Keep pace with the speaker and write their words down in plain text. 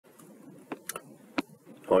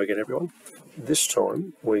Hi again everyone. This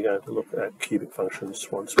time we're going to look at cubic functions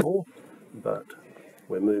once more, but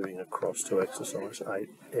we're moving across to exercise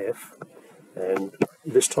 8F, and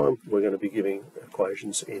this time we're going to be giving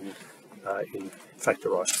equations in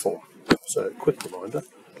factorised form. So quick reminder,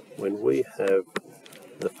 when we have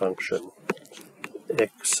the function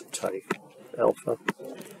x take alpha,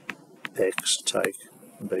 x take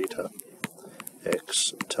beta,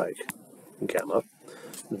 x take gamma,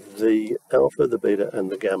 the alpha, the beta and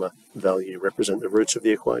the gamma value represent the roots of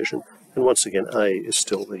the equation, and once again a is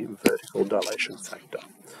still the vertical dilation factor.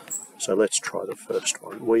 So let's try the first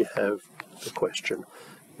one. We have the question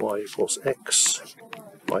y equals x,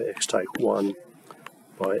 by x take 1,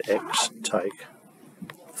 by x take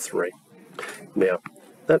 3. Now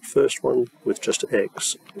that first one with just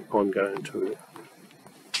x I'm going to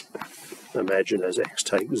imagine as x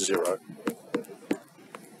take 0.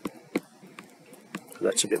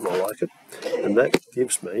 That's a bit more like it, and that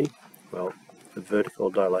gives me, well, the vertical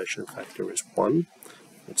dilation factor is 1.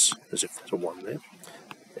 It's as if there's a 1 there.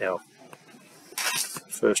 Our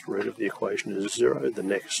first root of the equation is 0. The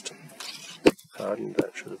next,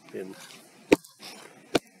 that should have been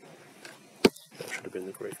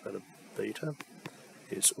the Greek letter beta,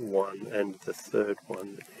 is 1, and the third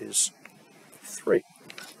one is 3.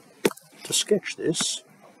 To sketch this,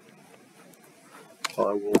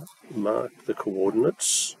 I will mark the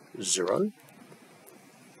coordinates 0,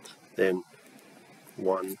 then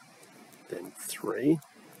 1, then 3.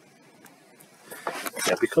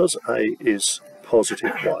 Now because a is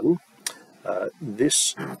positive 1,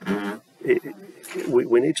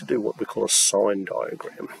 we need to do what we call a sign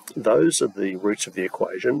diagram. Those are the roots of the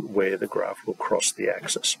equation where the graph will cross the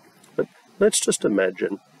axis. But let's just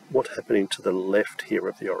imagine what's happening to the left here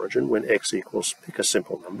of the origin when x equals, pick a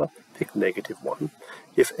simple number, pick -1.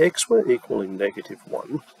 If x were equaling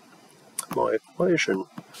 -1, my equation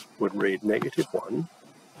would read -1,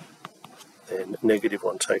 then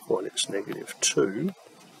 -1 take 1 is -2,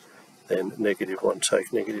 then -1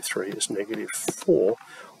 take -3 is -4.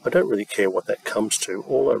 I don't really care what that comes to.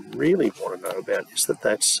 All I really want to know about is that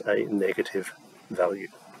that's a negative value.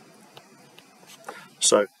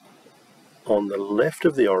 So on the left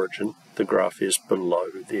of the origin, the graph is below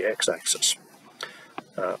the x-axis.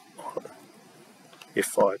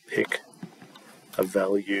 If I pick a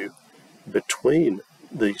value between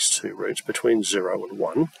these two roots, between 0 and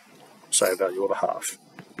 1, say a value of 1/2,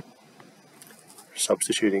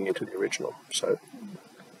 substituting into the original. So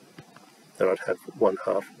then I'd have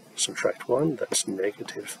 1/2 subtract 1, that's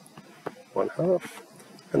 -1/2,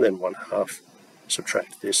 and then 1/2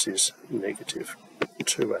 subtract this is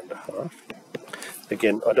 -2.5.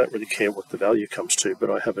 Again, I don't really care what the value comes to, but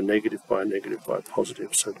I have a negative by a negative by a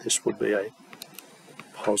positive, so this would be a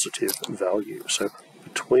positive value. So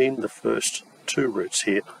between the first two roots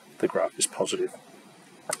here, the graph is positive.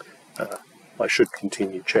 I should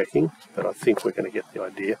continue checking, but I think we're going to get the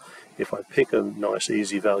idea. If I pick a nice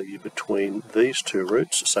easy value between these two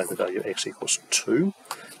roots, say the value x equals 2,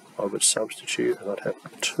 I would substitute and I'd have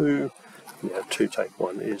 2. Now 2 take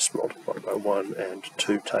 1 is multiplied by 1, and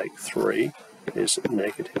 2 take 3 is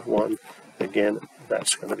 -1. Again,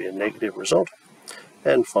 that's going to be a negative result.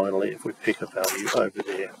 And finally, if we pick a value over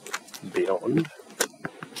there beyond,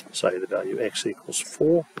 say the value x equals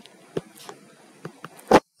 4,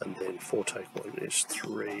 and then 4 take 1 is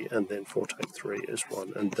 3, and then 4 take 3 is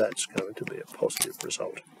 1, and that's going to be a positive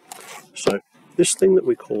result. So this thing that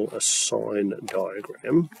we call a sign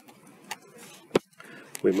diagram,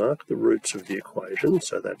 we mark the roots of the equation,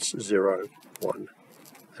 so that's 0, 1,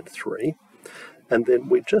 and 3, and then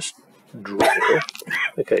we just draw,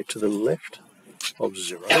 okay, to the left of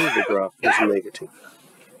 0, the graph is negative.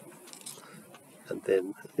 And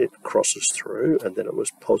then it crosses through, and then it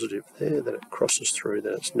was positive there, then it crosses through,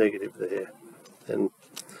 then it's negative there. And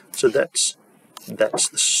so that's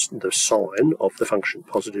the sign of the function,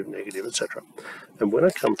 positive, negative, etc. And when I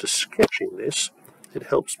come to sketching this, it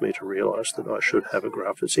helps me to realise that I should have a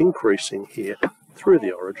graph that's increasing here through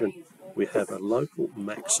the origin. We have a local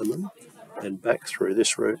maximum, and back through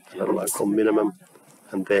this route, and a local minimum,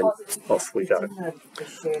 and then off we go.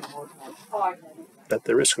 At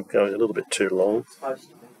the risk of going a little bit too long,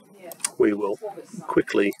 we will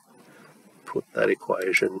quickly put that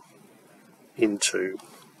equation into,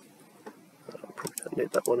 probably don't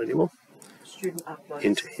need that one anymore,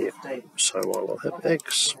 into here. So I will have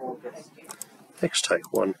x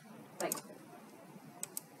take 1,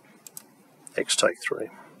 x take 3.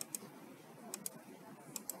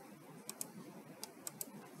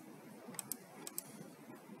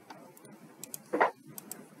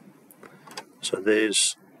 So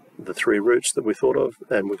there's the three roots that we thought of,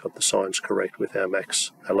 and we got the signs correct with our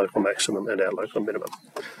local maximum and our local minimum.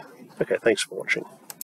 Okay, thanks for watching.